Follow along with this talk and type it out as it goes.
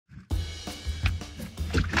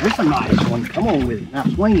That's a nice one. Come on with it. Now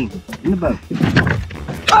swing him in the boat.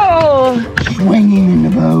 Oh! Swing him in the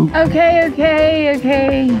boat. Okay, okay,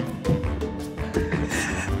 okay.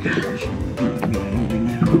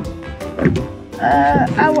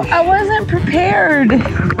 I wasn't prepared. Really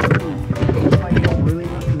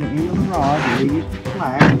look to the end of the rod. There you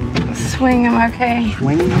flag. Swing him, okay.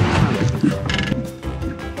 Swing him in the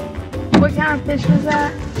boat. What kind of fish was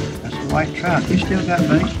that? That's a white trout. You still got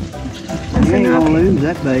bait? You ain't gonna lose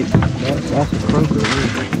that bait. That's a croaker.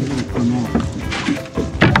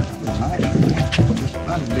 It's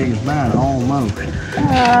about as big as mine, almost.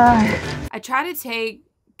 I try to take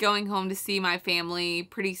going home to see my family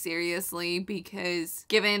pretty seriously because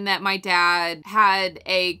given that my dad had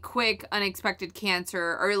a quick unexpected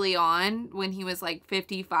cancer early on when he was like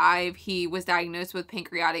 55, he was diagnosed with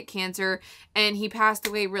pancreatic cancer and he passed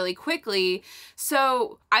away really quickly.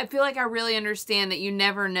 So I feel like I really understand that you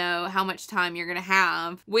never know how much time you're gonna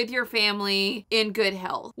have with your family in good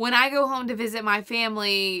health. When I go home to visit my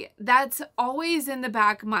family, that's always in the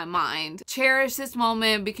back of my mind. Cherish this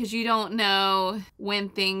moment because you don't know when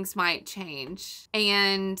things might change.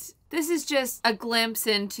 And this is just a glimpse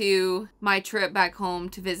into my trip back home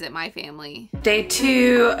to visit my family. Day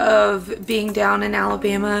 2 of being down in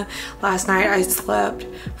Alabama. Last night I slept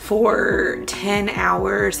for 10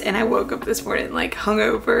 hours and I woke up this morning like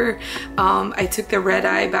hungover. I took the red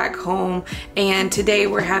eye back home and today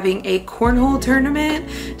we're having a cornhole tournament.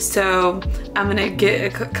 So I'm gonna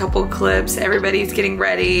get a couple clips. Everybody's getting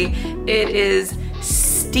ready. It is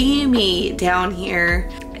steamy down here.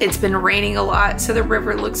 It's been raining a lot, so the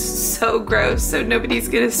river looks so gross, so nobody's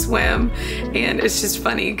gonna swim. And it's just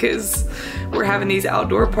funny because we're having these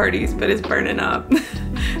outdoor parties, but it's burning up.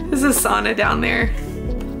 There's a sauna down there.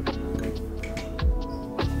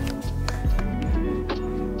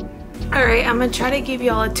 All right, I'm gonna try to give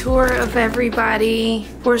y'all a tour of everybody.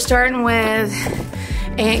 We're starting with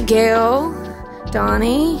Aunt Gail,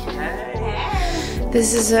 Donnie.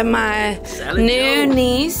 This is my new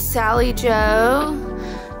niece, Sally Jo.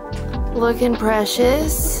 Looking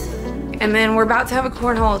precious. And then we're about to have a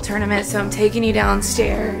cornhole tournament, so I'm taking you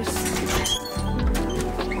downstairs.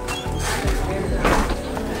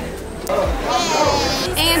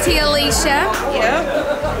 Auntie Alicia.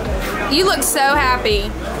 Yep. You look so happy.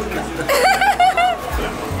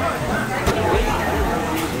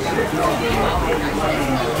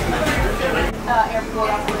 Airport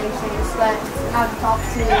operations, but I've talked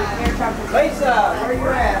to air traffic. Lisa, where you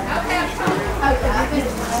at?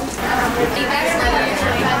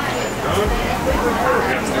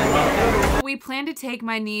 We plan to take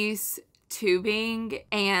my niece tubing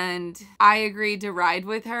and I agreed to ride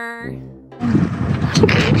with her.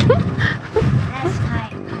 That's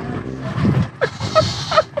tight.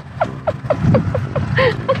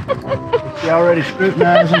 You already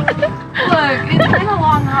scrutinizing? Look, it's been a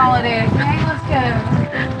long holiday, okay? Let's go.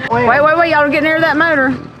 Wait, y'all get near that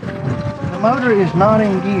motor. The motor is not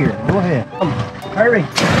in gear. Go ahead. Come on. Hurry.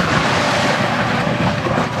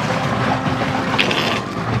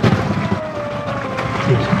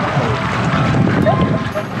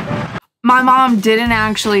 My mom didn't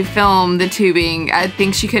actually film the tubing. I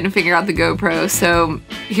think she couldn't figure out the GoPro, so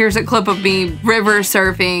here's a clip of me river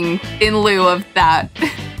surfing in lieu of that.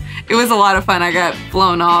 It was a lot of fun. I got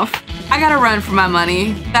blown off. I gotta run for my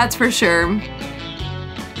money, that's for sure.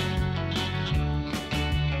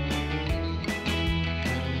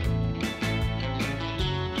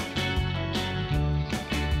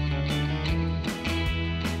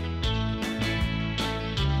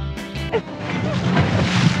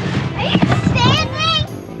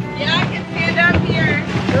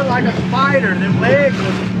 You're like a spider, them legs.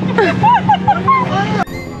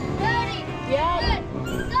 Ready? Yeah.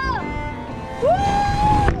 Go.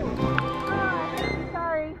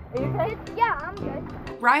 Sorry. Are you okay? Yeah, I'm good.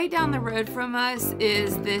 Right down the road from us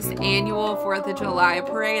is this annual 4th of July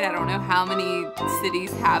parade. I don't know how many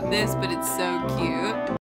cities have this, but it's so cute.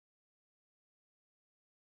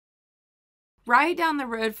 Right down the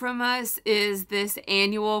road from us is this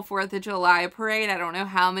annual 4th of July parade. I don't know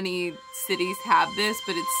how many cities have this,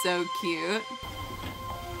 but it's so cute.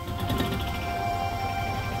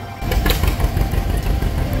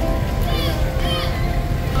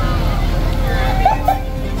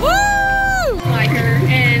 Woo! Like her,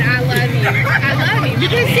 and I love you. I love you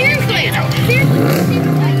because seriously,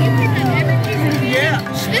 like you pick up every piece of Yeah.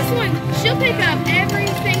 this one, she'll pick up every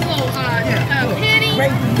single penny,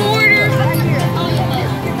 quarter.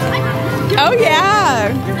 Oh yeah!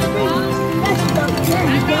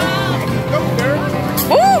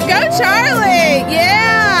 Ooh, go Charlie!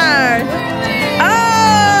 Yeah!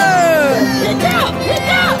 Oh! Pick up! Pick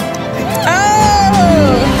up!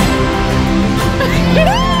 Oh!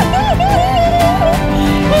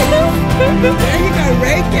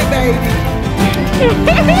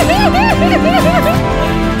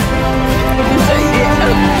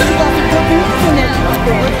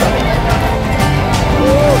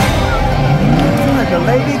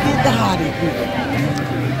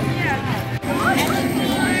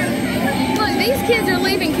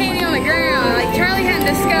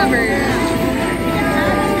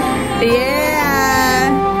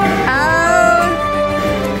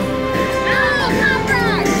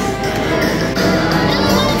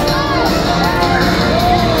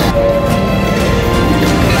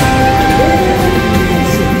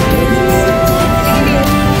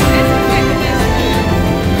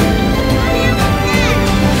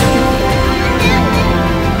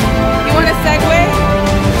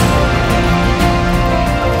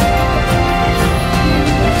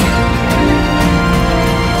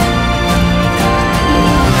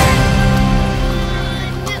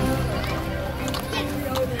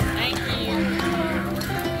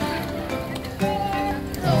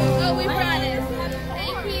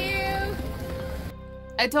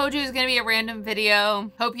 I told you it was gonna be a random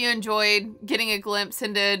video. Hope you enjoyed getting a glimpse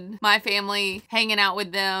into my family, hanging out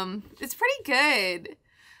with them. It's pretty good.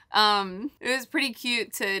 It was pretty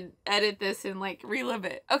cute to edit this and like relive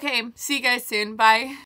it. Okay, see you guys soon. Bye.